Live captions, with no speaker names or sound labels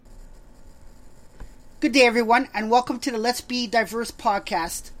Good day, everyone, and welcome to the Let's Be Diverse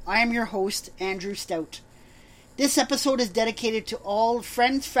podcast. I am your host, Andrew Stout. This episode is dedicated to all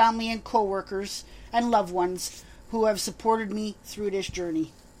friends, family, and co-workers and loved ones who have supported me through this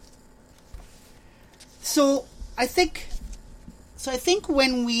journey. So I think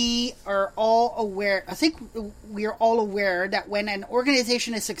when we are all aware, we are all aware that when an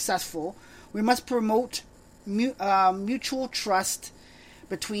organization is successful, we must promote mutual trust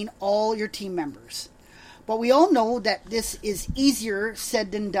between all your team members. But we all know that this is easier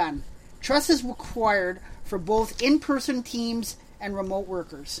said than done. Trust is required for both in-person teams and remote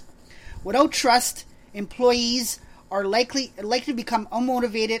workers. Without trust, employees are likely to become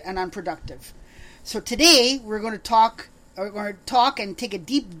unmotivated and unproductive. So today we're going to talk and take a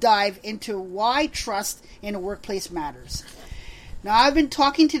deep dive into why trust in a workplace matters. Now, I've been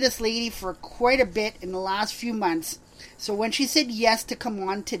talking to this lady for quite a bit in the last few months. So when she said yes to come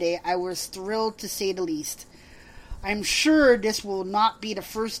on today, I was thrilled to say the least. I'm sure this will not be the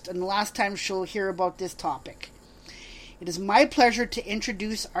first and last time she'll hear about this topic. It is my pleasure to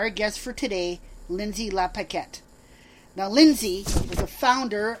introduce our guest for today, Lindsay Lapaquette. Now, Lindsay is a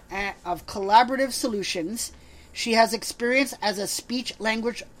founder of Collaborative Solutions. She has experience as a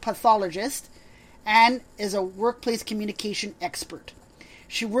speech-language pathologist and is a workplace communication expert.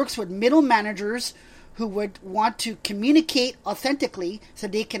 She works with middle managers who would want to communicate authentically so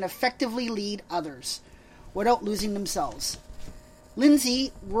they can effectively lead others without losing themselves.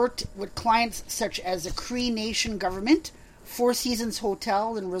 Lindsay worked with clients such as the Cree Nation Government, Four Seasons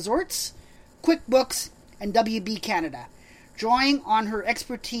Hotel and Resorts, QuickBooks, and WB Canada, drawing on her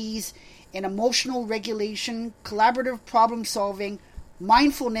expertise in emotional regulation, collaborative problem solving,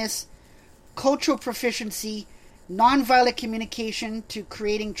 mindfulness, cultural proficiency, nonviolent communication to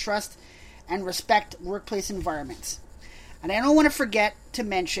creating trust and respect workplace environments. And I don't want to forget to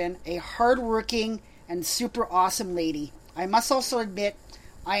mention a hardworking and super awesome lady. I must also admit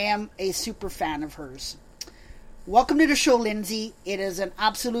I am a super fan of hers. Welcome to the show, Lindsay. It is an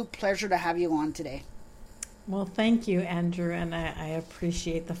absolute pleasure to have you on today. Well, thank you, Andrew, and I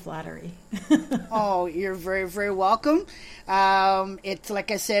appreciate the flattery. Oh, you're very, very welcome. It's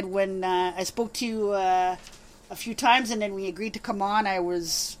like I said, when I spoke to you a few times and then we agreed to come on, I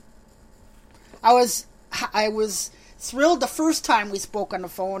was thrilled the first time we spoke on the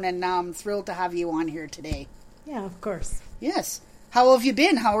phone, and now I'm thrilled to have you on here today. Yeah, of course. Yes. How have you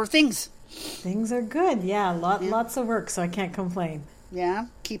been? How are things? Things are good. Yeah, lots of work, so I can't complain. Yeah?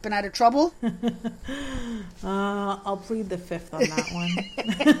 Keeping out of trouble? I'll plead the fifth on that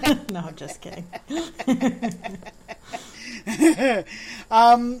one. No, I'm just kidding.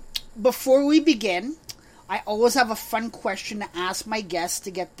 Before we begin, I always have a fun question to ask my guests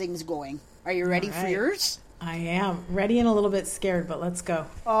to get things going. Are you ready for yours? I am. Ready and a little bit scared, but let's go.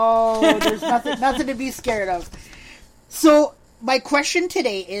 Oh, there's nothing to be scared of. So, my question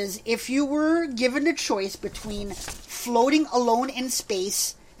today is, if you were given the choice between floating alone in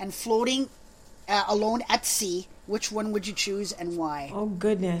space and floating alone at sea, which one would you choose and why? Oh,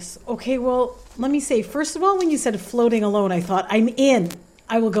 goodness. Okay, well, let me say, first of all, when you said floating alone, I thought, I'm in.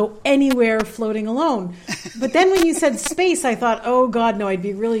 I will go anywhere floating alone. But then when you said space, I thought, oh, God, no, I'd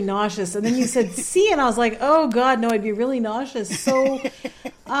be really nauseous. And then you said sea, and I was like, oh, God, no, I'd be really nauseous. So,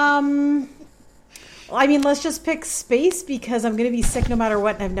 let's just pick space because I'm going to be sick no matter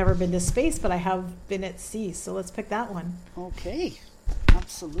what. And I've never been to space, but I have been at sea. So let's pick that one. Okay,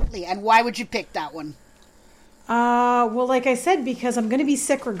 absolutely. And why would you pick that one? Well, like I said, because I'm going to be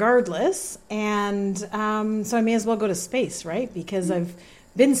sick regardless. And so I may as well go to space, right? Because I've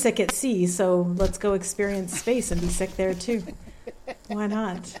been sick at sea, so let's go experience space and be sick there too. Why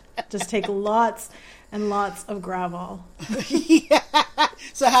not? Just take lots and lots of Gravol. Yeah.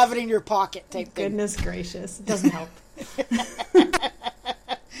 So have it in your pocket type thing. Goodness gracious. It doesn't help.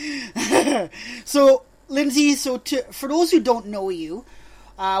 So, Lindsay, for those who don't know you,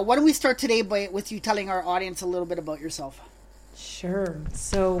 why don't we start today with you telling our audience a little bit about yourself? Sure.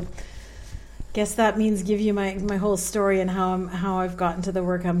 So, guess that means give you my whole story and how I've gotten to the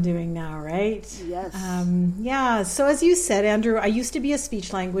work I'm doing now, right? Yes. So as you said, Andrew, I used to be a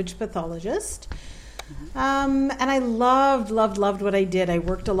speech-language pathologist. And I loved what I did. I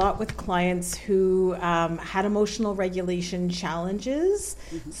worked a lot with clients who had emotional regulation challenges.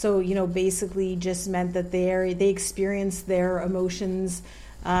 Mm-hmm. So, basically just meant that they experienced their emotions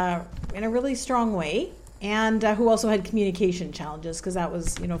in a really strong way. And who also had communication challenges, because that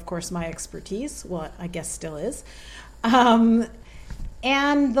was, of course, my expertise. Well, I guess still is. And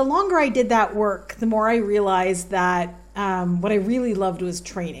the longer I did that work, the more I realized that what I really loved was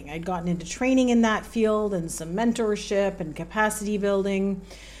training. I'd gotten into training in that field and some mentorship and capacity building.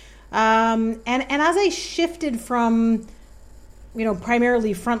 And as I shifted from,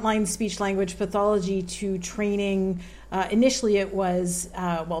 primarily frontline speech language pathology to training, initially it was,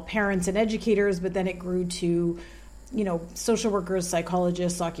 parents and educators, but then it grew to, social workers,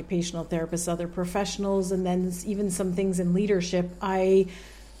 psychologists, occupational therapists, other professionals, and then even some things in leadership. I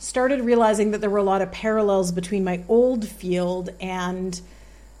started realizing that there were a lot of parallels between my old field and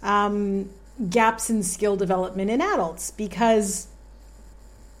gaps in skill development in adults, because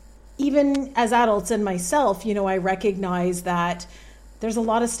even as adults and myself, I recognize that there's a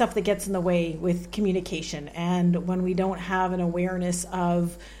lot of stuff that gets in the way with communication. And when we don't have an awareness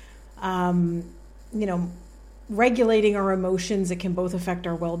of, regulating our emotions, it can both affect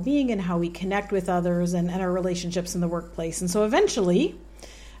our well-being and how we connect with others and our relationships in the workplace. And so eventually,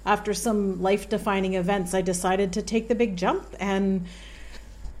 after some life-defining events, I decided to take the big jump and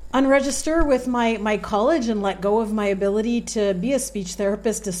unregister with my college and let go of my ability to be a speech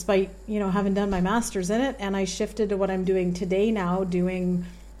therapist despite, having done my master's in it. And I shifted to what I'm doing today now, doing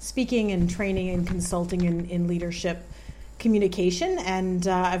speaking and training and consulting in leadership communication. And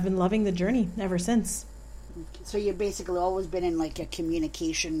I've been loving the journey ever since. So you've basically always been in like a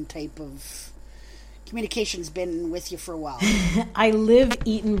communication's been with you for a while. I live,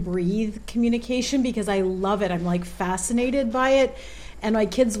 eat, and breathe communication because I love it. I'm like fascinated by it. And my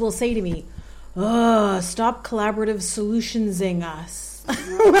kids will say to me, stop collaborative solutionsing us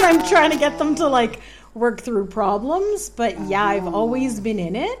when I'm trying to get them to like work through problems. But yeah, I've always been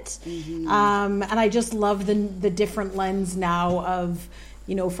in it. Mm-hmm. And I just love the different lens now of,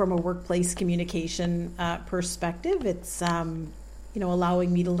 from a workplace communication perspective. It's,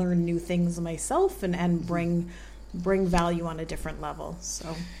 allowing me to learn new things myself and bring value on a different level.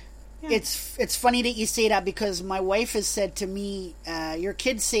 So yeah. It's funny that you say that, because my wife has said to me, your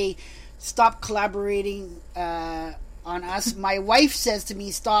kids say, stop collaborating on us. My wife says to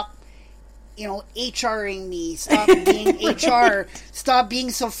me, stop, HRing me, stop being HR, stop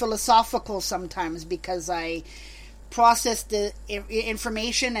being so philosophical sometimes, because I process the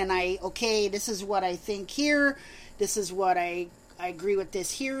information and this is what I think here, this is what I agree with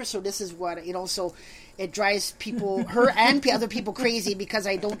this here, so this is what, so it drives people, her and other people crazy, because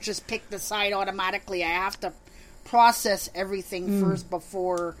I don't just pick the side automatically. I have to process everything first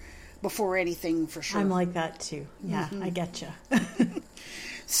before anything, for sure. I'm like that too. Yeah, I get you.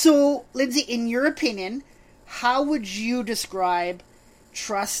 So, Lindsay, in your opinion, how would you describe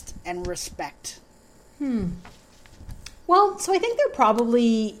trust and respect? Well, so I think they're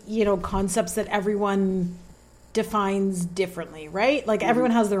probably, concepts that everyone defines differently, right? Like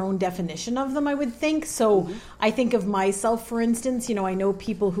everyone has their own definition of them, I would think. So I think of myself, for instance, I know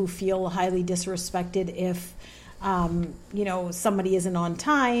people who feel highly disrespected if, somebody isn't on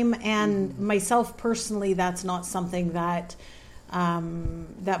time. And myself personally, that's not something that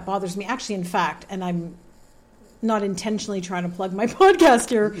bothers me. Actually, in fact, and I'm not intentionally trying to plug my podcast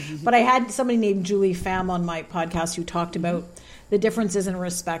here, but I had somebody named Julie Pham on my podcast who talked about the differences in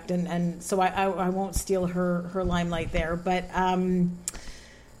respect, and so I won't steal her limelight there. But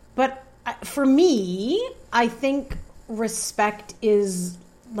for me, I think respect is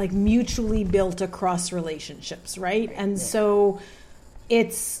like mutually built across relationships, right? And so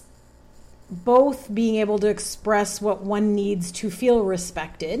it's both being able to express what one needs to feel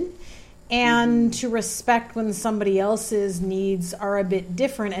respected, and to respect when somebody else's needs are a bit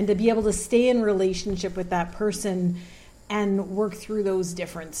different, and to be able to stay in relationship with that person and work through those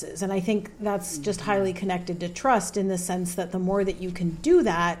differences. And I think that's just highly connected to trust, in the sense that the more that you can do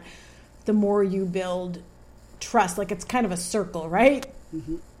that, the more you build trust. Like it's kind of a circle, right?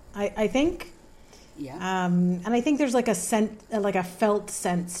 I think. Yeah. And I think there's like a felt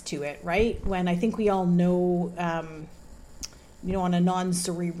sense to it, right? When I think we all know, on a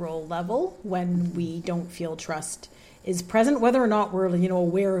non-cerebral level, when we don't feel trust is present, whether or not we're,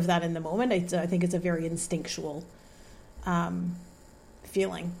 aware of that in the moment. I think it's a very instinctual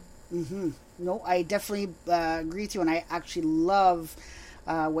feeling. No, I definitely agree with you, and I actually love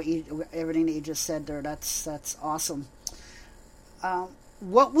everything that you just said there. That's awesome.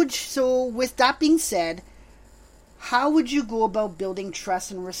 So with that being said, how would you go about building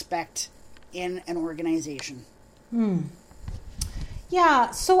trust and respect in an organization?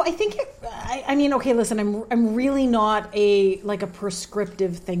 Yeah, so I think, okay, listen, I'm really not a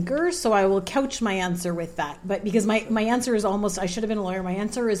prescriptive thinker, so I will couch my answer with that. But because my answer is almost, I should have been a lawyer, my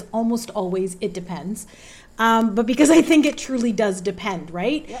answer is almost always, it depends. But because I think it truly does depend,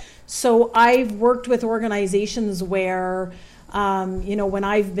 right? Yep. So I've worked with organizations where, when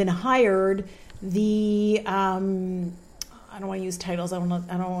I've been hired, I don't want to use titles, I don't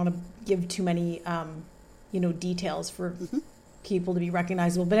want to give too many, details for people to be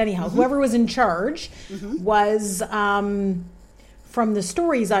recognizable. But anyhow, whoever was in charge was, from the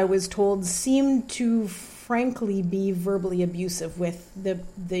stories I was told, seemed to frankly be verbally abusive with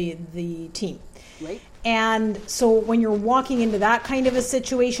the team. Right. And so when you're walking into that kind of a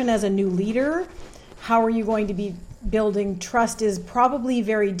situation as a new leader, how are you going to be building trust is probably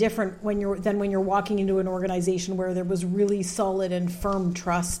very different than when you're walking into an organization where there was really solid and firm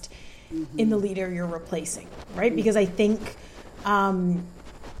trust in the leader you're replacing, right? Because I think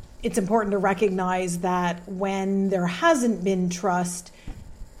it's important to recognize that when there hasn't been trust,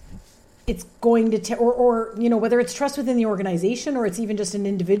 it's going to or whether it's trust within the organization or it's even just an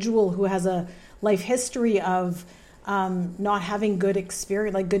individual who has a life history of not having good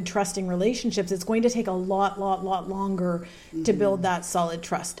experience, like good trusting relationships, it's going to take a lot longer to build that solid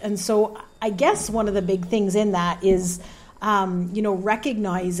trust. And so I guess one of the big things in that is,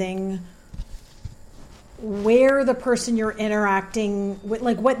 recognizing where the person you're interacting with,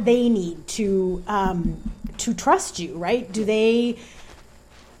 like what they need to trust you, right? Is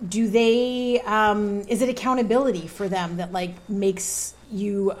it accountability for them that like makes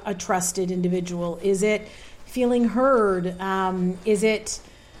you a trusted individual? Is it feeling heard? Is it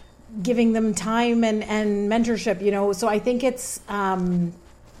giving them time and mentorship? So I think it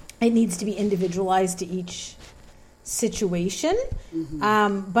needs to be individualized to each situation.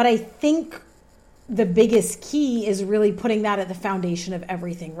 But I think the biggest key is really putting that at the foundation of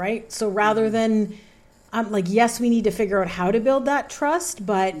everything, right? So rather than yes, we need to figure out how to build that trust,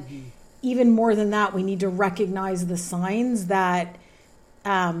 but even more than that, we need to recognize the signs that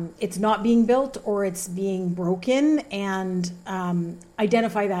it's not being built or it's being broken, and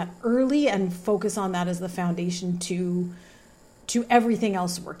identify that early and focus on that as the foundation to everything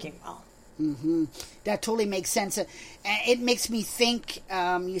else working well. That totally makes sense. It makes me think,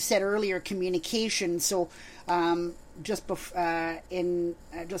 you said earlier communication. So just earlier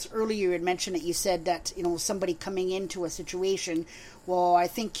you had mentioned that you said that, somebody coming into a situation, well, I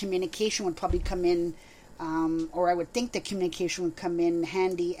think communication would probably come in, or I would think that communication would come in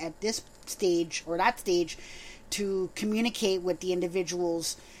handy at this stage or that stage to communicate with the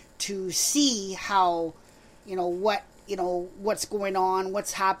individuals to see how, what's going on,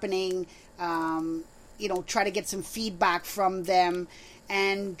 what's happening, try to get some feedback from them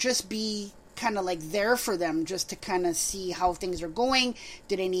and just be kind of like there for them just to kind of see how things are going.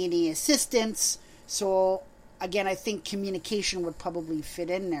 Do they need any assistance? So again, I think communication would probably fit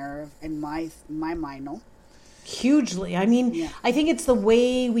in there in my mind, no? Hugely. I mean, I think it's the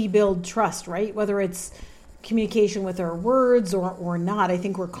way we build trust, right? Whether it's communication with our words or not, I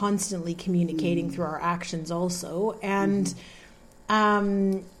think we're constantly communicating through our actions also. And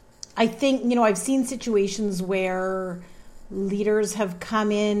I think, I've seen situations where leaders have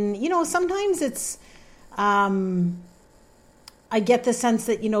come in, sometimes it's, I get the sense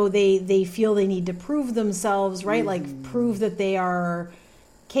that, they feel they need to prove themselves, right? Like prove that they are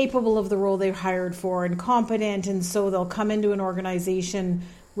capable of the role they've hired for and competent. And so they'll come into an organization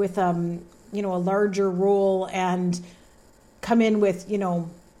with, a larger role and come in with,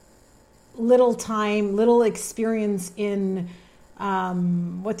 little time, little experience in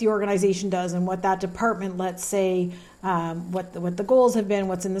what the organization does and what that department, let's say, what the goals have been,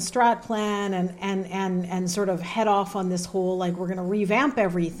 what's in the strat plan, and sort of head off on this whole, like, we're going to revamp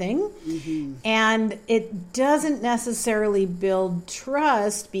everything. And it doesn't necessarily build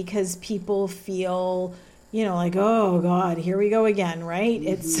trust because people feel, like, oh God, here we go again, right?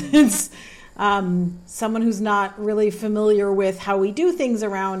 It's someone who's not really familiar with how we do things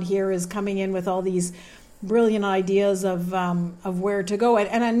around here is coming in with all these brilliant ideas of where to go.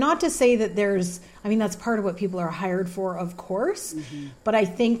 And not to say that that's part of what people are hired for, of course. But I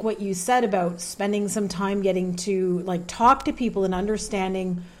think what you said about spending some time getting to like talk to people and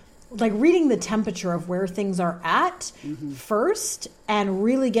understanding, like reading the temperature of where things are at first and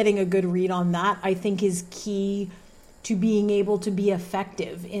really getting a good read on that, I think is key to being able to be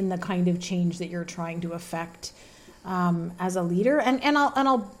effective in the kind of change that you're trying to affect as a leader. And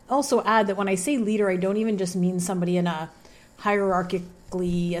I'll also add that when I say leader, I don't even just mean somebody in a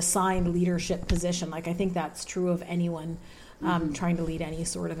hierarchically assigned leadership position. Like, I think that's true of anyone trying to lead any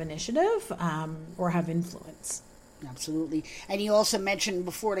sort of initiative or have influence. Absolutely. And you also mentioned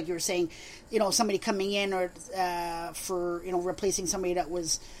before, like you were saying, somebody coming in or for, replacing somebody that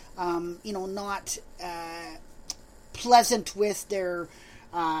was, not pleasant with their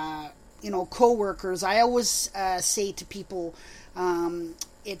co-workers. I always say to people,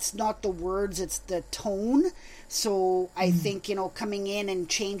 it's not the words, it's the tone. So I think, coming in and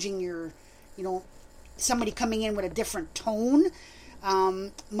changing your, somebody coming in with a different tone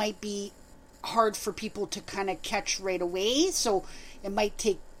might be hard for people to kind of catch right away. So it might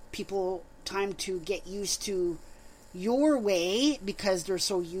take people time to get used to your way because they're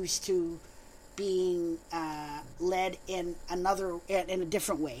so used to being led in a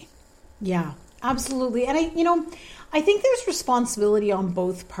different way. Yeah, absolutely. And I think there's responsibility on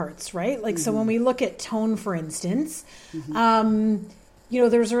both parts, right? Like, so when we look at tone, for instance,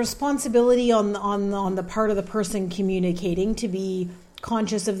 there's a responsibility on the part of the person communicating to be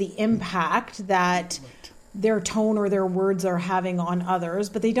conscious of the impact that their tone or their words are having on others,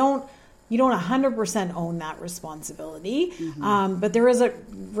 but you don't 100% own that responsibility. But there is a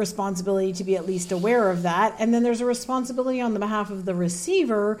responsibility to be at least aware of that. And then there's a responsibility on the behalf of the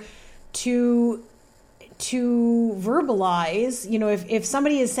receiver to verbalize, if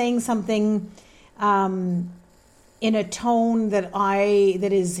somebody is saying something in a tone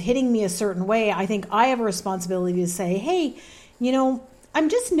that is hitting me a certain way, I think I have a responsibility to say, hey, I'm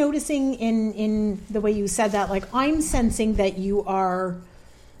just noticing in the way you said that, like, I'm sensing that you are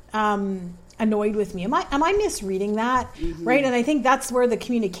annoyed with me. Am I misreading that? Right? And I think that's where the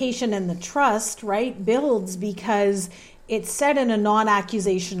communication and the trust, right, builds, because it's said in a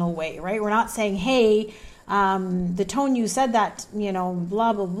non-accusational way, right? We're not saying, hey, the tone you said that,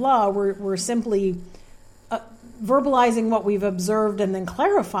 blah, blah, blah. We're simply verbalizing what we've observed and then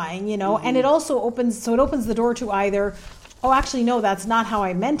clarifying, and it also opens the door to either, oh, actually, no, that's not how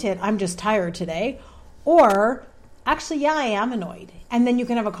I meant it. I'm just tired today. Or actually, yeah, I am annoyed. And then you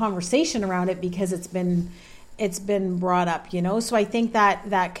can have a conversation around it because it's been brought up, So I think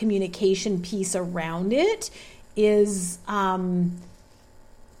that communication piece around it is that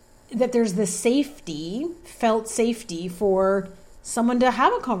there's the felt safety for someone to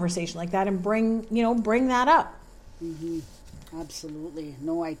have a conversation like that and bring that up. Absolutely.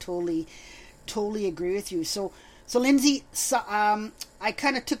 No, I totally agree with you. So Lindsay, I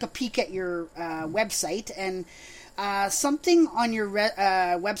kind of took a peek at your website, and something on your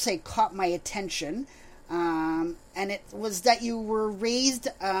website caught my attention, and it was that you were raised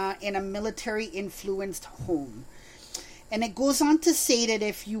in a military-influenced home. And it goes on to say that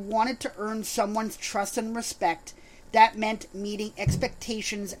if you wanted to earn someone's trust and respect, that meant meeting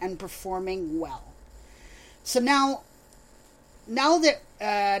expectations and performing well. So now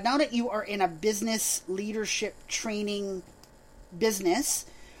that you are in a business leadership training business,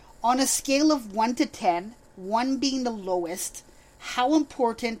 on a scale of 1 to 10, 1 being the lowest, how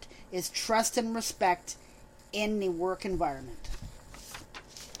important is trust and respect in the work environment?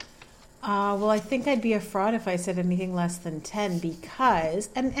 Well, I think I'd be a fraud if I said anything less than 10, because,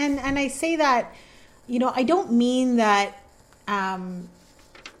 and I say that, I don't mean that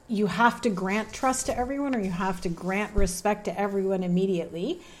you have to grant trust to everyone or you have to grant respect to everyone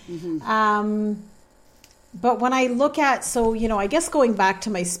immediately. But when I look at, I guess going back to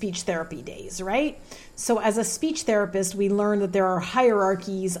my speech therapy days, right? So as a speech therapist, we learn that there are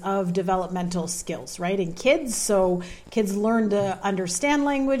hierarchies of developmental skills, right? In kids, so kids learn to understand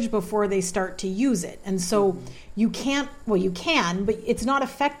language before they start to use it. And so you can, but it's not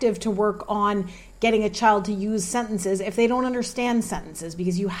effective to work on getting a child to use sentences if they don't understand sentences,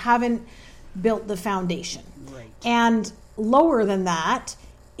 because you haven't built the foundation. Right. And lower than that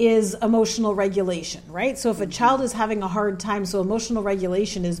is emotional regulation, right? So if a child is having a hard time, so emotional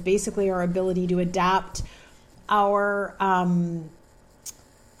regulation is basically our ability to adapt our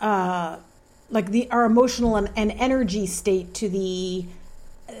our emotional and energy state to the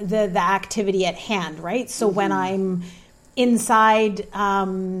activity at hand, right? So when I'm inside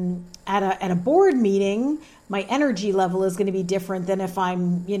at a board meeting, my energy level is going to be different than if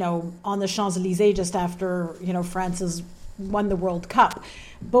I'm, on the Champs-Elysees just after, France has won the World Cup.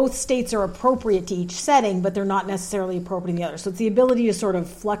 Both states are appropriate to each setting, but they're not necessarily appropriate in the other. So it's the ability to sort of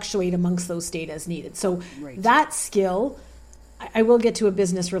fluctuate amongst those states as needed. So that skill, I will get to a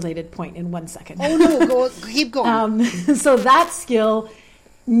business-related point in 1 second. Oh, no, keep going. So that skill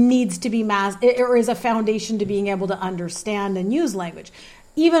needs to be or is a foundation to being able to understand and use language.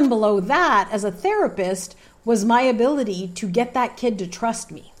 Even below that, as a therapist, was my ability to get that kid to trust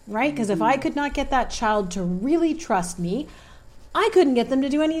me, right? Because if I could not get that child to really trust me, I couldn't get them to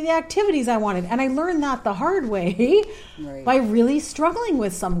do any of the activities I wanted. And I learned that the hard way by really struggling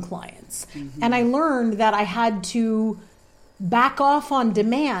with some clients. And I learned that I had to back off on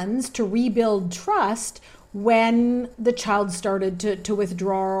demands to rebuild trust when the child started to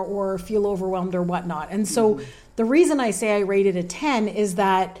withdraw or feel overwhelmed or whatnot. And so the reason I say I rated a 10 is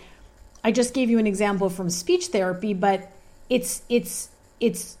that I just gave you an example from speech therapy, but it's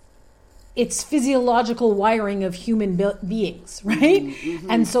physiological wiring of human beings, right?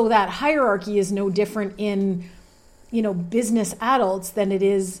 And so that hierarchy is no different in business adults than it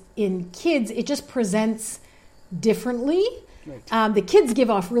is in kids. It just presents differently. Right. The kids give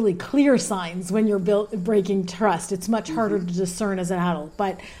off really clear signs when you're breaking trust. It's much harder to discern as an adult.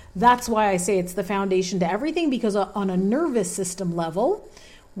 But that's why I say it's the foundation to everything, because on a nervous system level,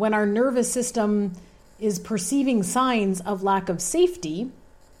 when our nervous system is perceiving signs of lack of safety,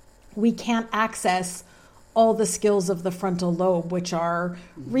 we can't access all the skills of the frontal lobe, which are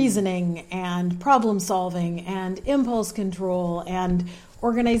reasoning and problem solving and impulse control and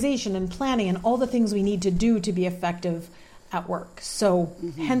organization and planning and all the things we need to do to be effective at work. So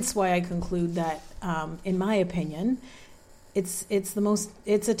hence why I conclude that, in my opinion, it's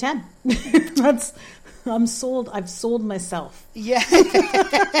a 10. I'm sold. I've sold myself. Yeah.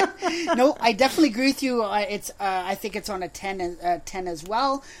 No, I definitely agree with you. I think it's on a 10 as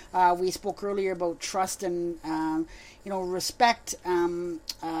well. We spoke earlier about trust and, respect. And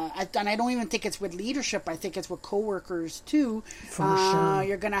I don't even think it's with leadership. I think it's with coworkers too. For sure.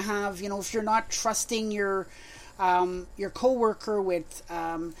 You're going to have, if you're not trusting your coworker with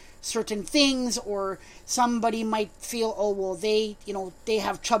certain things, or somebody might feel, oh well, they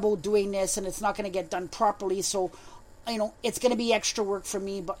have trouble doing this and it's not going to get done properly, so it's going to be extra work for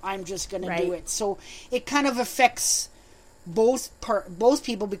me, but I'm just going to do it. So it kind of affects both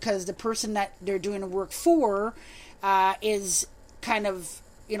people, because the person that they're doing the work for is kind of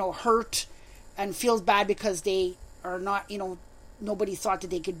hurt and feels bad because they are not, nobody thought that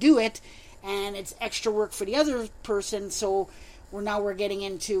they could do it. And it's extra work for the other person, so we're getting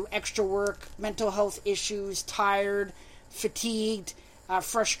into extra work, mental health issues, tired, fatigued,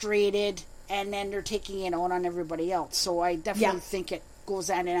 frustrated, and then they're taking it on everybody else. So I definitely think it goes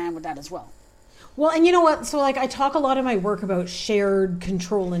hand in hand with that as well. Well, and you know what? So I talk a lot in my work about shared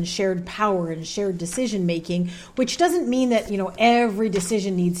control and shared power and shared decision making, which doesn't mean that, every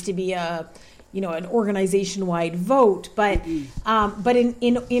decision needs to be an organization-wide vote, but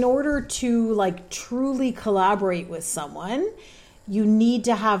in order to truly collaborate with someone, you need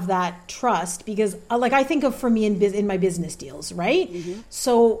to have that trust, because I think of, for me in my business deals, right?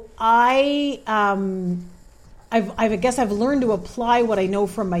 So I guess I've learned to apply what I know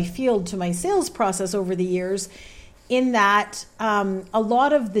from my field to my sales process over the years, in that a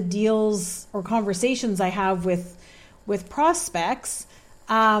lot of the deals or conversations I have with prospects,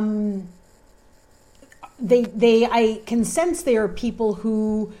 I can sense they are people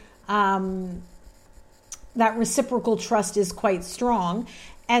who that reciprocal trust is quite strong.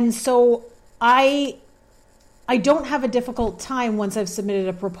 And so I don't have a difficult time once I've submitted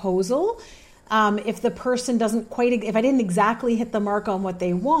a proposal. If the person if I didn't exactly hit the mark on what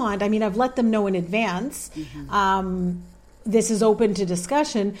they want, I've let them know in advance. This is open to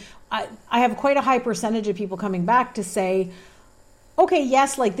discussion. I have quite a high percentage of people coming back to say, okay,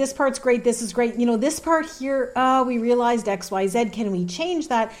 yes, this part's great, this is great. This part here, we realized X, Y, Z. Can we change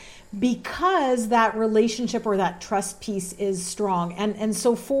that? Because that relationship or that trust piece is strong. And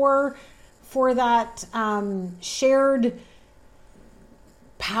so for that shared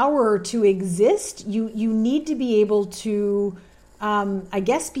power to exist, you need to be able to,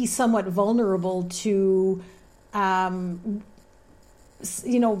 be somewhat vulnerable to,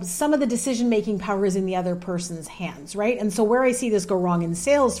 some of the decision-making power is in the other person's hands, right? And so where I see this go wrong in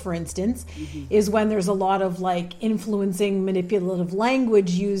sales, for instance, is when there's a lot of influencing, manipulative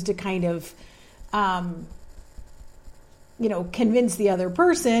language used to kind of, convince the other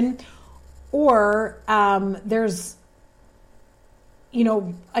person, or there's,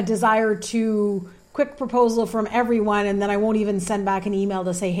 a desire to quick proposal from everyone, and then I won't even send back an email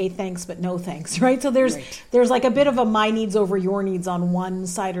to say, hey, thanks, but no thanks, right? So there's a bit of a my needs over your needs on one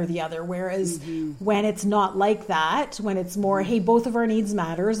side or the other, whereas when it's not like that, when it's more, hey, both of our needs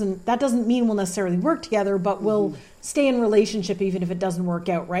matters, and that doesn't mean we'll necessarily work together, but we'll stay in relationship even if it doesn't work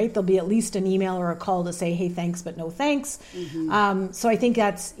out, right? There'll be at least an email or a call to say, hey, thanks, but no thanks. So I think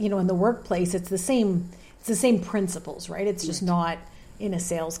that's, in the workplace, it's the same principles, right? It's just not in a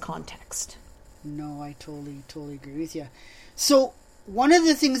sales context. No, I totally agree with you. So one of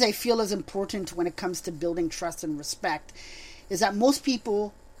the things I feel is important when it comes to building trust and respect is that most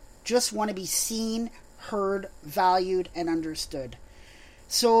people just want to be seen, heard, valued, and understood.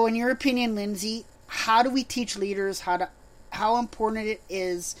 So in your opinion, Lindsay, how do we teach leaders how important it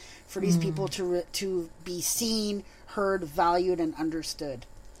is for these people to be seen, heard, valued, and understood?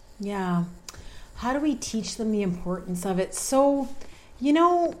 Yeah. How do we teach them the importance of it? So,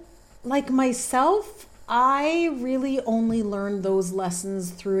 myself, I really only learned those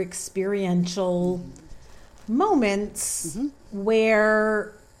lessons through experiential moments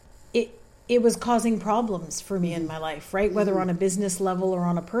where it was causing problems for me in my life, right? Whether on a business level or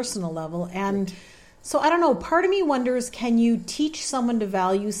on a personal level. And So I don't know. Part of me wonders, can you teach someone to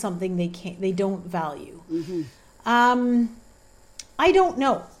value something they don't value? I don't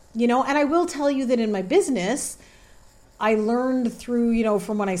know, and I will tell you that in my business, I learned through,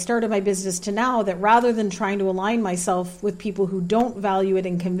 from when I started my business to now, that rather than trying to align myself with people who don't value it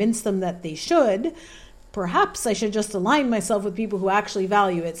and convince them that they should, perhaps I should just align myself with people who actually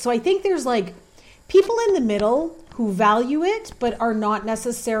value it. So I think there's like people in the middle who value it, but are not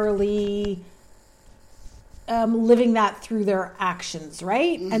necessarily living that through their actions,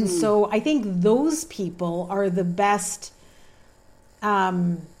 right? And so I think those people are the best,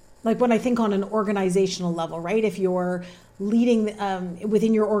 like when I think on an organizational level, right? If you're leading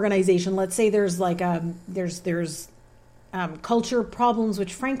within your organization, let's say there's like there's culture problems,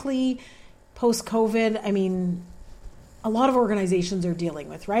 which frankly, post-COVID, I mean, a lot of organizations are dealing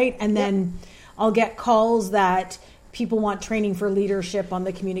with, right? And then I'll get calls that people want training for leadership on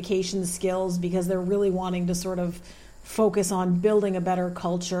the communication skills because they're really wanting to sort of focus on building a better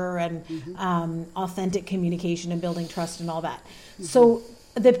culture and authentic communication and building trust and all that. So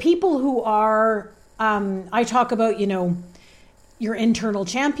the people who are, I talk about, your internal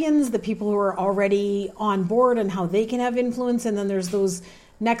champions, the people who are already on board and how they can have influence. And then there's those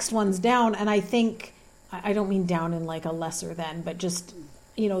next ones down. And I think, I don't mean down in like a lesser than, but just,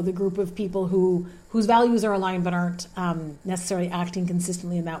 the group of people whose values are aligned but aren't necessarily acting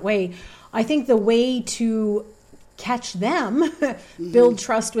consistently in that way. I think the way to catch them, build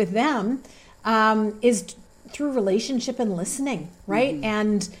trust with them, is through relationship and listening, right?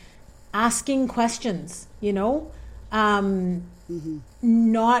 And asking questions,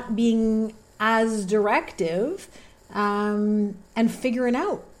 not being as directive, and figuring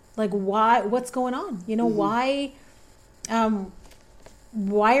out like what's going on,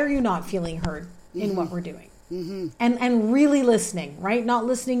 why are you not feeling heard in what we're doing? And really listening, right? Not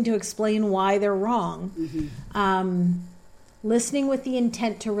listening to explain why they're wrong. Listening with the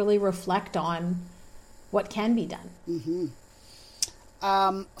intent to really reflect on what can be done.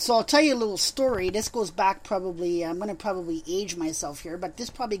 So I'll tell you a little story. This goes back probably, I'm going to probably age myself here, but this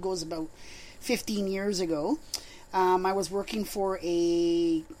probably goes about 15 years ago. I was working for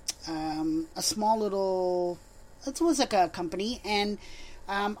a small little, it was like a company, and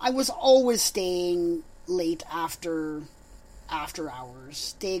I was always staying late after hours,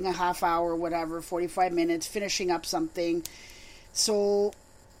 staying a half hour, whatever, 45 minutes, finishing up something. So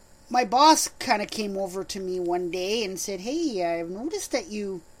my boss kind of came over to me one day and said, "Hey, I've noticed that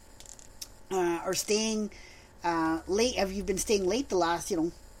you are staying late. Have you been staying late the last,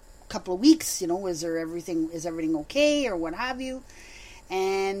 couple of weeks? Is everything okay or what have you?"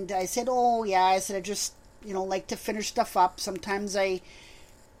 And I said, "Oh yeah," I said, "I just, like to finish stuff up. Sometimes I,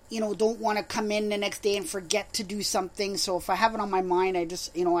 don't want to come in the next day and forget to do something. So if I have it on my mind, I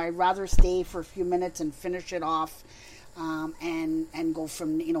just, I'd rather stay for a few minutes and finish it off, and go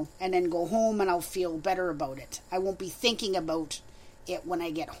from, and then go home and I'll feel better about it. I won't be thinking about it when I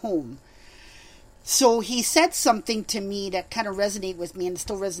get home." So he said something to me that kind of resonated with me and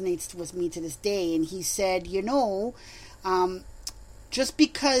still resonates with me to this day. And he said, just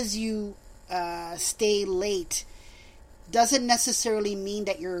because you stay late doesn't necessarily mean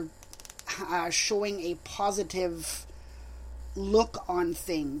that you're showing a positive look on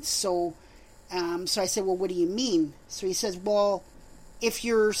things. So I said, "Well, what do you mean?" So he says, "Well, if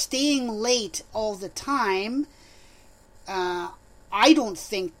you're staying late all the time, I don't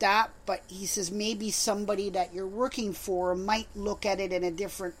think that, but," he says, "maybe somebody that you're working for might look at it in a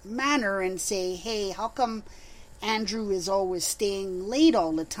different manner and say, 'Hey, how come Andrew is always staying late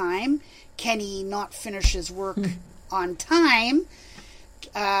all the time? Can he not finish his work on time?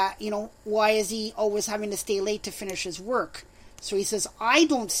 Why is he always having to stay late to finish his work?'" So he says, "I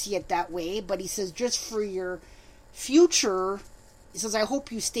don't see it that way, but," he says, "just for your future," he says, "I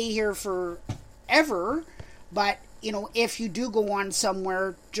hope you stay here forever, but, if you do go on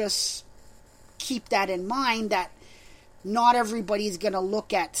somewhere, just keep that in mind, that not everybody's going to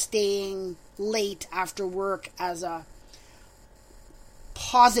look at staying late after work as a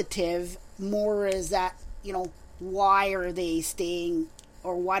positive, more as that, why are they staying,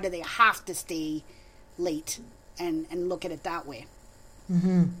 or why do they have to stay late, and look at it that way."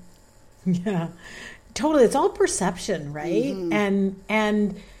 Yeah, totally. It's all perception, right?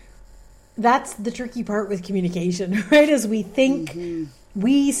 And that's the tricky part with communication, right? Is we think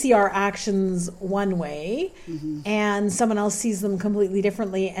we see our actions one way and someone else sees them completely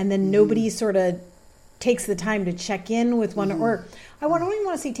differently, and then nobody sort of takes the time to check in with one, or I don't even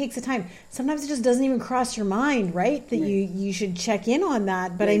want to say takes the time. Sometimes it just doesn't even cross your mind, right? That you should check in on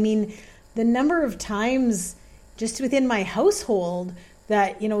that. But I mean, the number of times just within my household,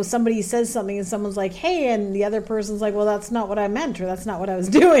 that, you know, somebody says something and someone's like, hey, and the other person's like, well, that's not what I meant, or that's not what I was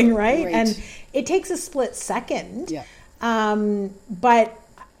doing, right? And it takes a split second. Yeah. But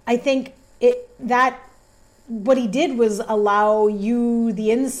I think what he did was allow you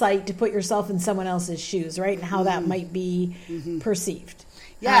the insight to put yourself in someone else's shoes, right? And how that might be perceived.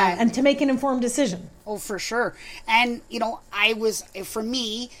 Yeah. And to make an informed decision. Oh, for sure. And, you know, I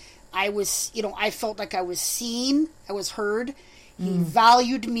felt like I was seen, I was heard. He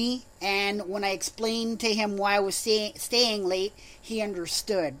valued me, and when I explained to him why I was staying late, he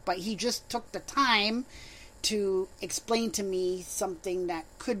understood. But he just took the time to explain to me something that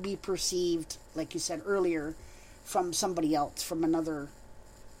could be perceived, like you said earlier, from somebody else, from another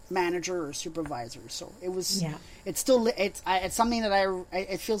manager or supervisor. So it was, it's something that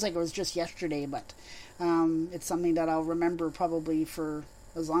it feels like it was just yesterday, but it's something that I'll remember probably for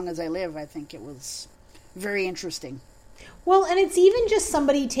as long as I live. I think it was very interesting. Well, and it's even just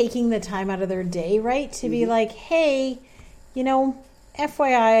somebody taking the time out of their day, right? To be like, hey, you know,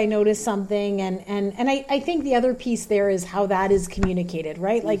 FYI, I noticed something. And I think the other piece there is how that is communicated,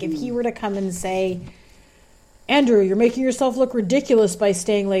 right? Like if he were to come and say, Andrew, you're making yourself look ridiculous by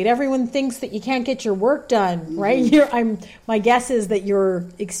staying late. Everyone thinks that you can't get your work done, right? My guess is that your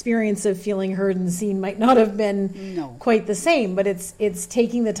experience of feeling heard and seen might not have been quite the same, but it's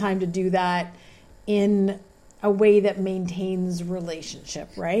taking the time to do that in a way that maintains relationship,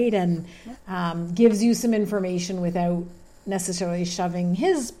 right? And gives you some information without necessarily shoving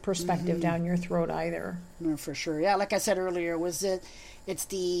his perspective down your throat either. No, for sure. Yeah, like I said earlier, was not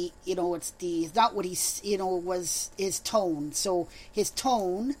what was his tone. So his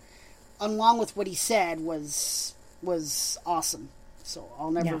tone, along with what he said, was awesome. So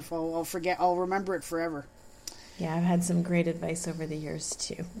I'll remember it forever. Yeah, I've had some great advice over the years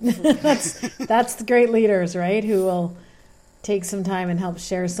too. That's the great leaders, right? Who will take some time and help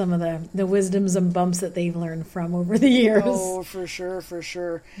share some of the wisdoms and bumps that they've learned from over the years. Oh, for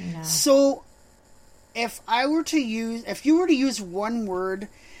sure. Yeah. So if you were to use one word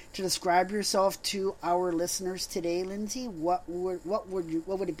to describe yourself to our listeners today, Lindsay, what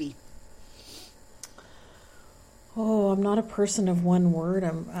would it be? Oh, I'm not a person of one word.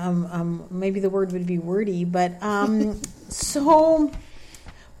 Maybe the word would be wordy, but so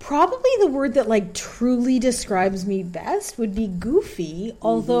probably the word that like truly describes me best would be goofy.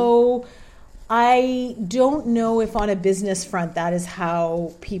 Although I don't know if on a business front that is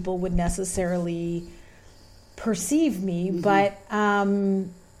how people would necessarily perceive me. But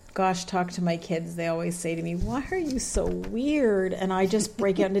gosh, talk to my kids. They always say to me, why are you so weird? And I just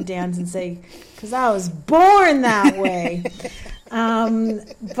break out into dance and say, because I was born that way.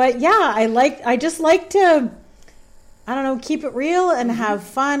 But yeah, I just like to, I don't know, keep it real and have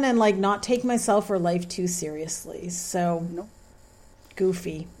fun and like not take myself or life too seriously. So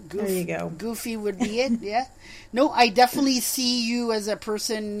goofy. There you go. Goofy would be it. Yeah. No, I definitely see you as a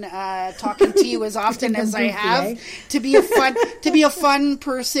person talking to you as often as I have to be a fun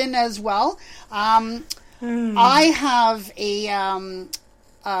person as well. I have a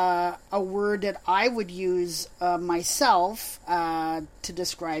word that I would use myself to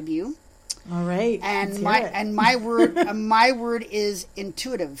describe you. All right. And my word is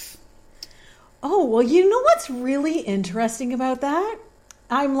intuitive. Oh, well, you know what's really interesting about that?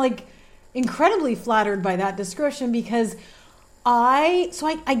 I'm like incredibly flattered by that description because I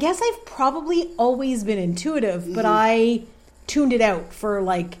guess I've probably always been intuitive, but I tuned it out for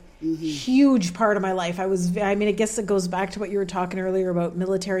like huge part of my life. I guess it goes back to what you were talking earlier about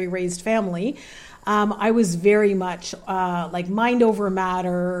military raised family. I was very much like mind over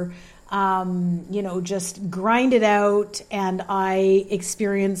matter, just grind it out. And I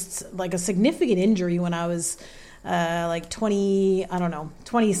experienced like a significant injury when I was like 20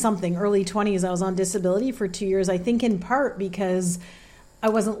 something, early 20s. I was on disability for 2 years, I think in part because I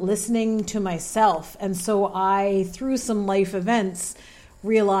wasn't listening to myself. And so I, through some life events,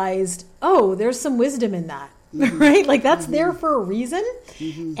 realized, oh, there's some wisdom in that, right? Like that's there for a reason,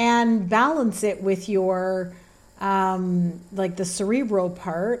 and balance it with your, like the cerebral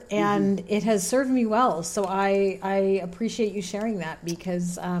part. And it has served me well. So I appreciate you sharing that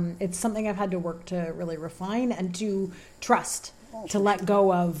because, it's something I've had to work to really refine and to trust, to let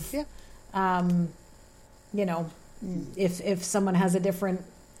go of, if someone has a different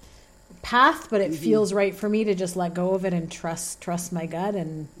path, but it feels right for me to just let go of it and trust my gut.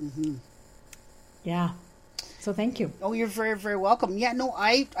 And so thank you. Oh, you're very, very welcome. Yeah, no,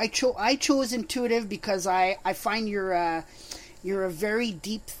 I chose intuitive because I find you're a very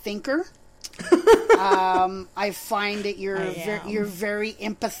deep thinker. I find that you're very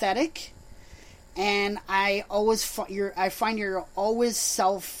empathetic, And I find you're always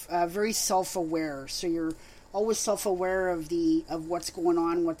very self-aware. So you're always self-aware of what's going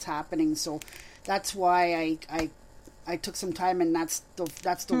on, what's happening. So that's why I took some time, and that's the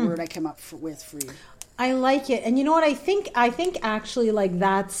word I came up with for you. I like it. And you know what? I think actually, like,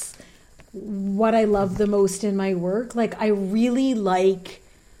 that's what I love the most in my work. Like, I really like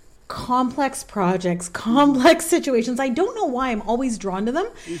complex projects, complex situations. I don't know why I'm always drawn to them,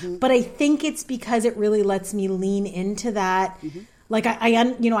 but I think it's because it really lets me lean into that. Like, I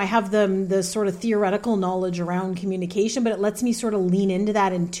have the sort of theoretical knowledge around communication, but it lets me sort of lean into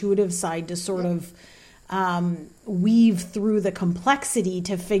that intuitive side to sort of weave through the complexity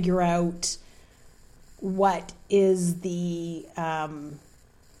to figure out what is the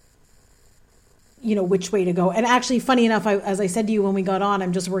which way to go. And actually, funny enough, as I said to you when we got on,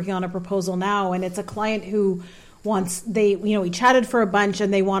 I'm just working on a proposal now, and it's a client who we chatted for a bunch,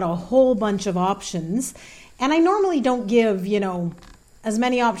 and they want a whole bunch of options. And I normally don't give, as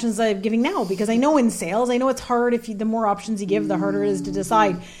many options as I'm giving now, because I know in sales, I know it's hard. The more options you give, the harder it is to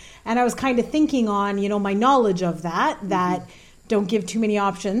decide. And I was kind of thinking on, my knowledge of that don't give too many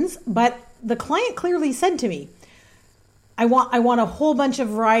options. But the client clearly said to me, I want a whole bunch of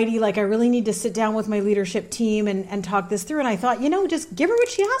variety. Like, I really need to sit down with my leadership team and talk this through. And I thought, just give her what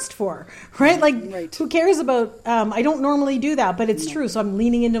she asked for, right? Like, right. Who cares about, I don't normally do that, but it's true. So I'm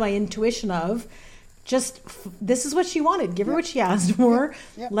leaning into my intuition of this is what she wanted. Give her what she asked for.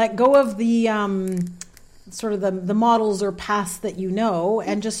 Let go of the, sort of the models or paths that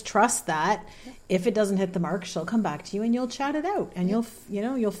and just trust that if it doesn't hit the mark, she'll come back to you and you'll chat it out, and you'll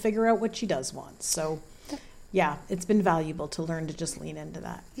figure out what she does want. So yeah, it's been valuable to learn to just lean into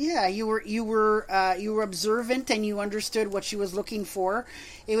that. Yeah, you were observant, and you understood what she was looking for.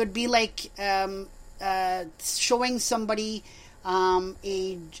 It would be like showing somebody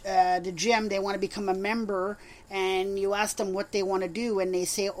the gym. They want to become a member, and you ask them what they want to do, and they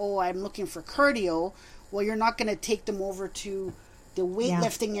say, "Oh, I'm looking for cardio." Well, you're not going to take them over to the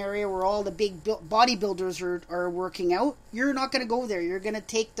weightlifting area where all the big bodybuilders are working out. You're not going to go there. You're going to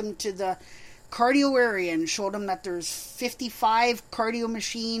take them to the cardio area and show them that there's 55 cardio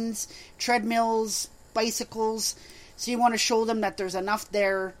machines, treadmills, bicycles. So you want to show them that there's enough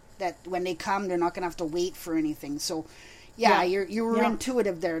there that when they come, they're not going to have to wait for anything. So you were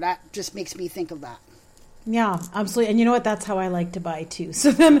intuitive there. That just makes me think of that. Yeah, absolutely. And you know what? That's how I like to buy too.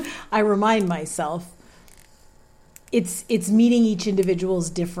 So then I remind myself, it's meeting each individual's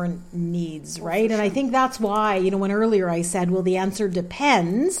different needs, right? And sure. I think that's why, when earlier I said, well, the answer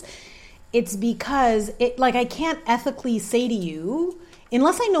depends. It's because I can't ethically say to you,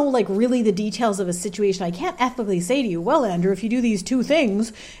 unless I know really the details of a situation, I can't ethically say to you, well, Andrew, if you do these two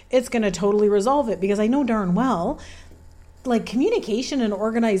things, it's going to totally resolve it, because I know darn well, communication and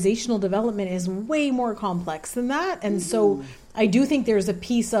organizational development is way more complex than that. And so I do think there's a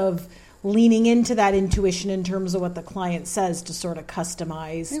piece of leaning into that intuition in terms of what the client says to sort of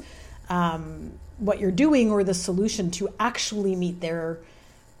customize what you're doing or the solution to actually meet their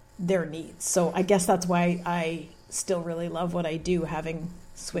needs. So I guess that's why I still really love what I do, having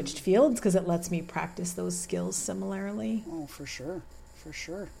switched fields, because it lets me practice those skills similarly. Oh, for sure.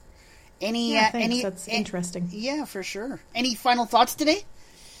 Thanks. That's interesting. Yeah, for sure. Any final thoughts today?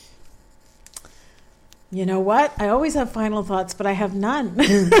 You know what? I always have final thoughts, but I have none.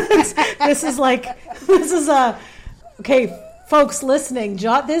 Okay, folks listening,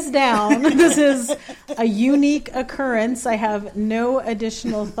 jot this down. This is a unique occurrence. I have no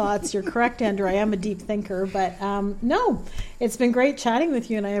additional thoughts. You're correct, Andrew. I am a deep thinker, but no, it's been great chatting with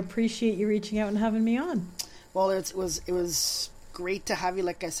you, and I appreciate you reaching out and having me on. Well, it was great to have you.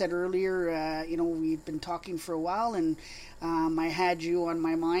 Like I said earlier, we've been talking for a while, and I had you on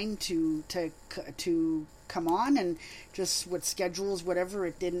my mind to come on, and just with schedules, whatever,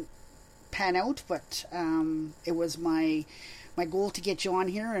 it didn't pan out, but it was my goal to get you on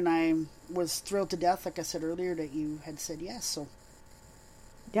here, and I was thrilled to death, like I said earlier, that you had said yes. So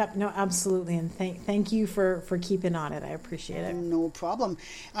yep, no, absolutely, and thank you for keeping on it. I appreciate it. No problem.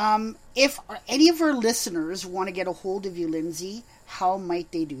 If any of our listeners want to get a hold of you, Lindsay, how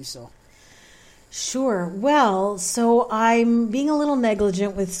might they do so? Sure. Well, so I'm being a little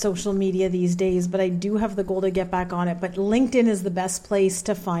negligent with social media these days, but I do have the goal to get back on it. But LinkedIn is the best place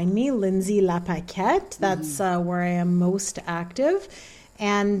to find me, Lindsay Lapaquette. That's where I am most active.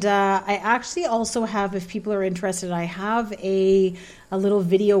 And I actually also have, if people are interested, I have a little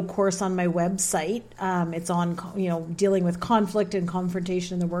video course on my website. It's on, dealing with conflict and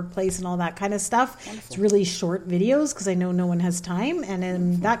confrontation in the workplace and all that kind of stuff. Wonderful. It's really short videos because I know no one has time.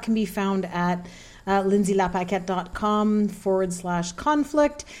 And that can be found at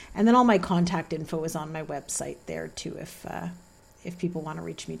lindsaylapaquette.com/conflict. And then all my contact info is on my website there too if people want to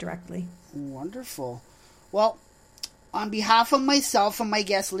reach me directly. Wonderful. Well, on behalf of myself and my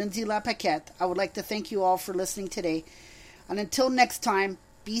guest, Lindsay Lapaquette, I would like to thank you all for listening today. And until next time,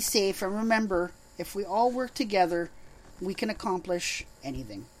 be safe and remember, if we all work together, we can accomplish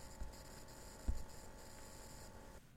anything.